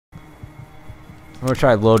I'm gonna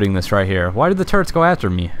try loading this right here. Why did the turrets go after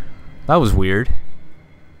me? That was weird.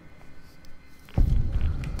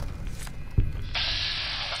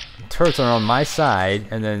 Turrets are on my side,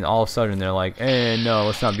 and then all of a sudden they're like, "Eh, no,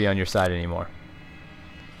 let's not be on your side anymore."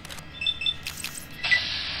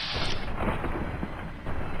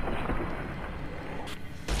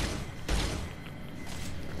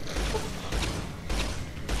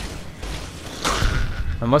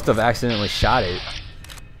 I must have accidentally shot it.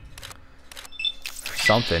 Or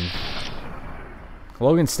something.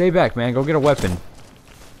 Logan, stay back, man. Go get a weapon.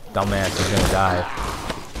 Dumbass is gonna die.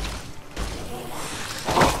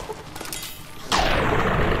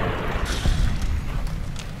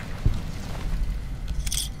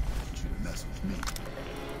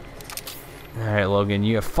 Alright, Logan,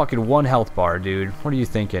 you have fucking 1 health bar, dude. What are you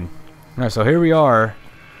thinking? Alright, so here we are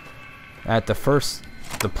at the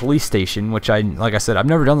police station, which like I said, I've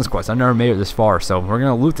never done this quest. I've never made it this far, so we're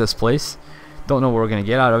gonna loot this place. Don't know what we're gonna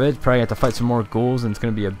get out of it. Probably have to fight some more ghouls, and it's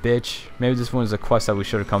gonna be a bitch. Maybe this one's a quest that we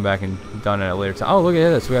should have come back and done at a later time. Oh, look at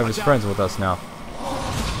this. We have his friends with us now.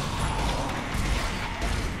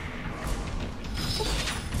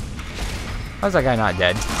 How's that guy not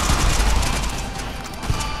dead?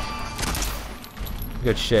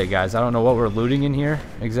 Good shit, guys. I don't know what we're looting in here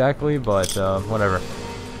exactly, but whatever.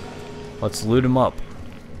 Let's loot him up,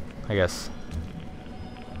 I guess.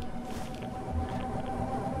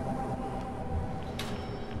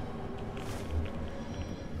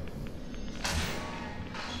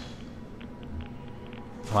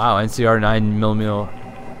 Wow, NCR 9mm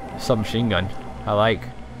submachine gun. I like.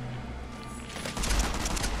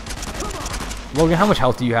 Logan, how much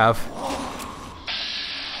health do you have?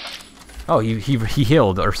 Oh, he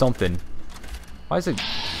healed or something. Why is it?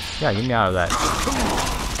 Yeah, get me out of that.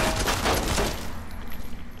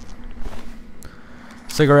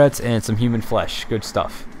 Cigarettes and some human flesh. Good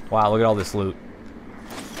stuff. Wow, look at all this loot.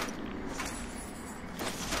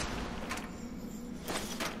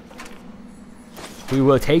 We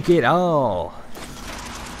will take it all.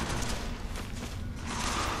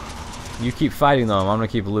 You keep fighting them. I'm gonna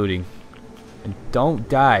keep looting. And don't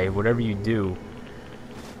die, whatever you do.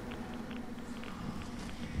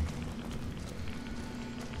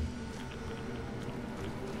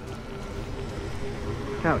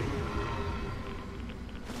 Howdy.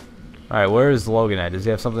 Alright, where is Logan at? Does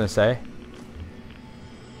he have something to say?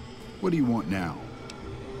 What do you want now?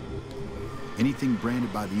 Anything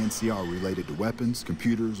branded by the NCR related to weapons,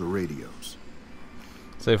 computers, or radios.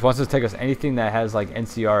 So if he wants to take us anything that has like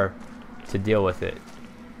NCR to deal with it.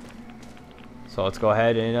 So let's go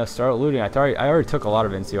ahead and start looting. I already took a lot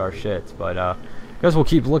of NCR shit, but I guess we'll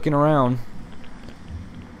keep looking around.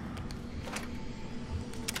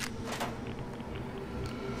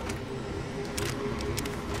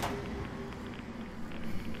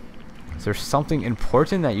 Is there something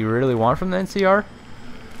important that you really want from the NCR?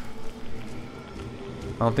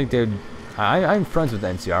 I don't think they'd... I'm friends with the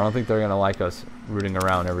NCR. I don't think they're gonna like us rooting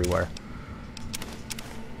around everywhere.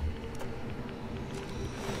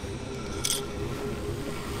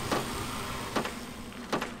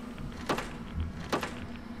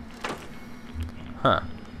 Huh.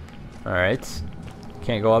 Alright.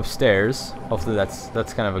 Can't go upstairs. Hopefully that's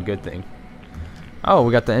kind of a good thing. Oh,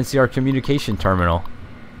 we got the NCR communication terminal.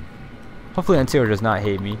 Hopefully NCR does not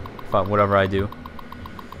hate me about whatever I do.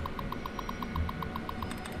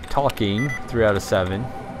 Talking, 3 out of 7.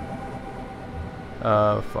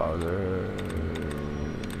 Farther.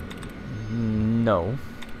 No.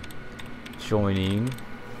 Joining.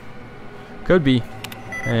 Could be.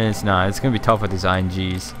 And it's not. It's gonna be tough with these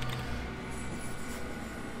INGs.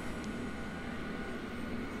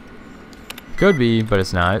 Could be, but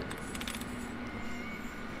it's not.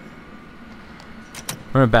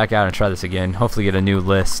 We're gonna back out and try this again. Hopefully get a new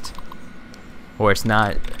list. Or it's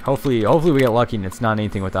not. Hopefully we get lucky and it's not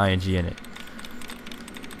anything with ING in it.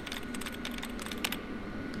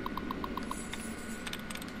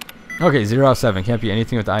 Okay, 0 out of 7. Can't be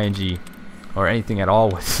anything with ING. Or anything at all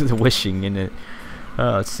with the wishing in it.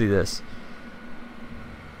 Let's see this.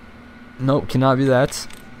 Nope, cannot be that.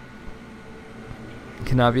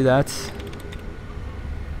 Cannot be that.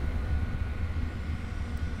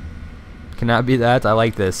 Cannot be that. I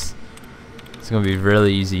like this. It's gonna be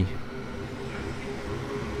really easy.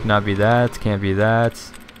 Cannot be that. Can't be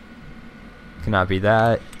that. Cannot be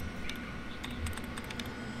that.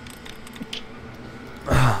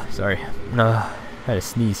 Sorry. I had to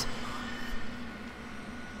sneeze.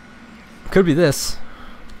 Could be this.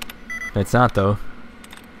 It's not though.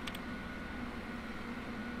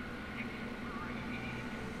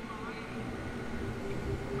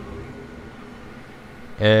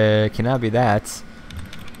 Cannot be that.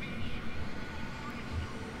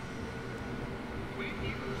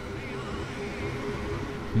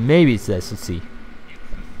 Maybe it's this. Let's see.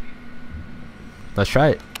 Let's try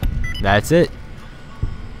it. That's it.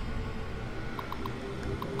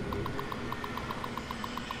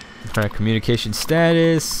 Current communication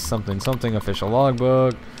status. Something something official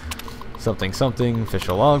logbook. Something something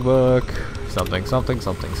official logbook. Something something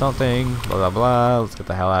something something. Blah blah blah. Let's get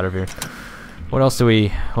the hell out of here. What else do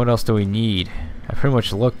we need? I pretty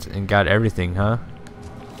much looked and got everything, huh?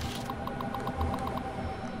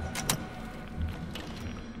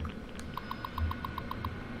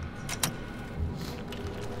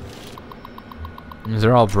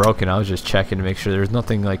 They're all broken. I was just checking to make sure there's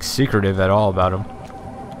nothing like secretive at all about them.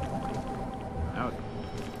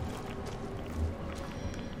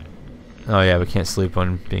 Oh yeah, we can't sleep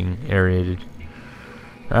on being aerated.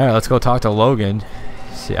 Alright, let's go talk to Logan.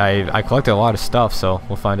 See, I collected a lot of stuff, so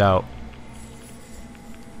we'll find out.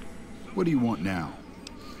 What do you want now?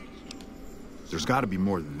 There's got to be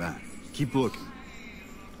more than that. Keep looking.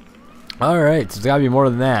 Alright, there's got to be more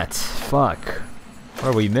than that. Fuck. What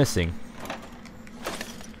are we missing?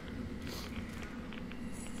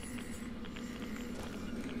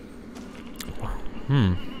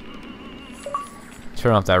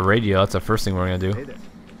 Turn off that radio. That's the first thing we're gonna do.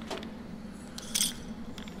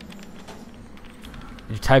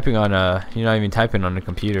 You're typing on a. You're not even typing on a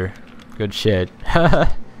computer. Good shit.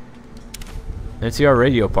 Let's see our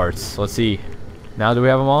radio parts. Let's see. Now do we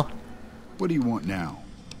have them all? What do you want now?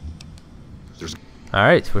 There's. All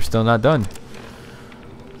right, we're still not done.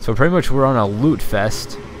 So pretty much we're on a loot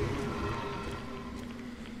fest.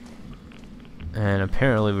 And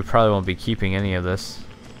apparently we probably won't be keeping any of this.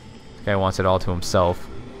 This guy wants it all to himself.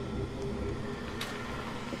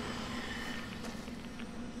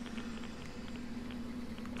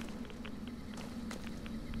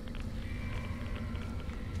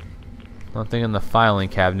 Nothing in the filing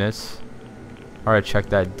cabinets. Alright, check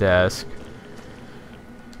that desk.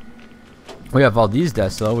 We have all these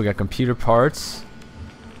desks though. We got computer parts.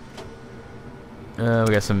 We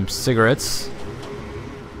got some cigarettes.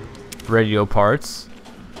 Radio parts.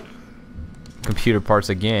 Computer parts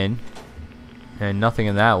again. And nothing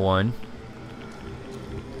in that one.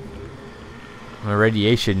 My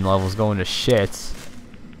radiation level's going to shit.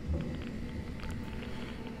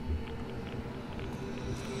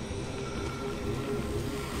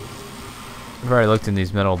 I've already looked in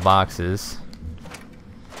these metal boxes.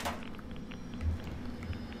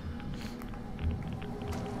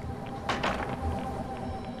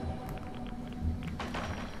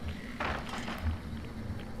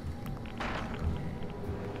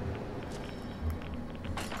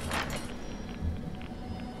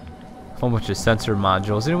 Whole bunch of sensor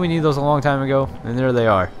modules. Didn't we need those a long time ago? And there they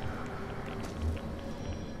are.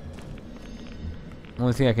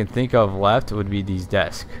 Only thing I can think of left would be these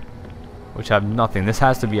desks, which have nothing. This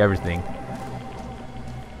has to be everything.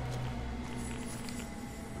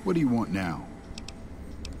 What do you want now?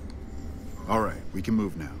 Alright, we can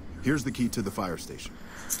move now. Here's the key to the fire station.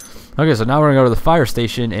 Okay, so now we're gonna go to the fire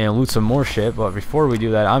station and loot some more shit, but before we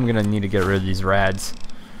do that, I'm gonna need to get rid of these rads.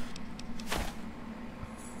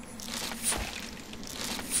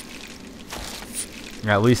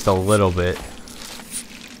 At least a little bit.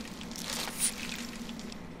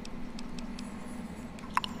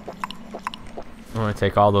 I'm gonna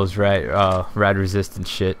take all those rad resistant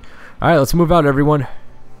shit. Alright, let's move out, everyone.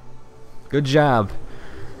 Good job.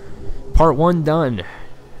 Part 1 done.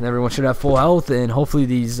 And everyone should have full health, and hopefully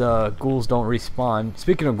these ghouls don't respawn.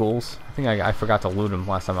 Speaking of ghouls, I think I forgot to loot them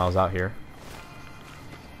last time I was out here.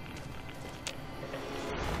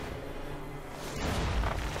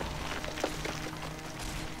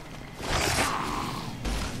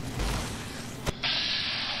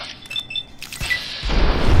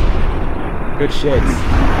 Good shit.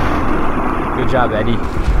 Good job, Eddie.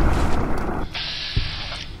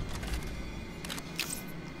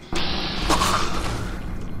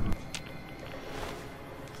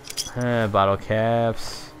 Bottle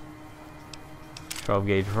caps. 12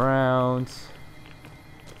 gauge rounds.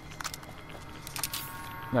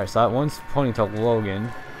 Alright, so that one's pointing to Logan.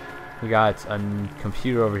 We got a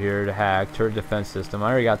computer over here to hack, turret defense system.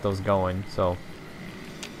 I already got those going, so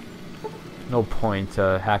no point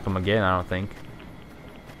to hack them again, I don't think.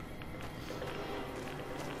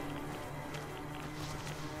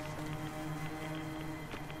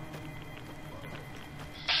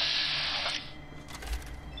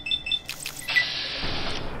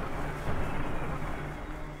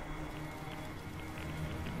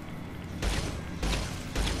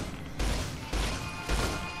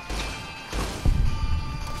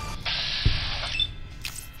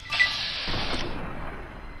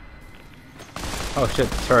 Oh shit,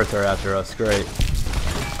 the turrets are after us, great.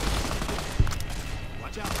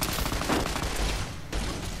 Watch out.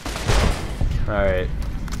 Alright.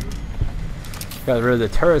 Got rid of the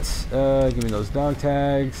turrets. Give me those dog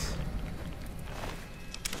tags.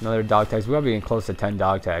 Another dog tags. We gotta be getting close to 10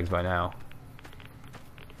 dog tags by now.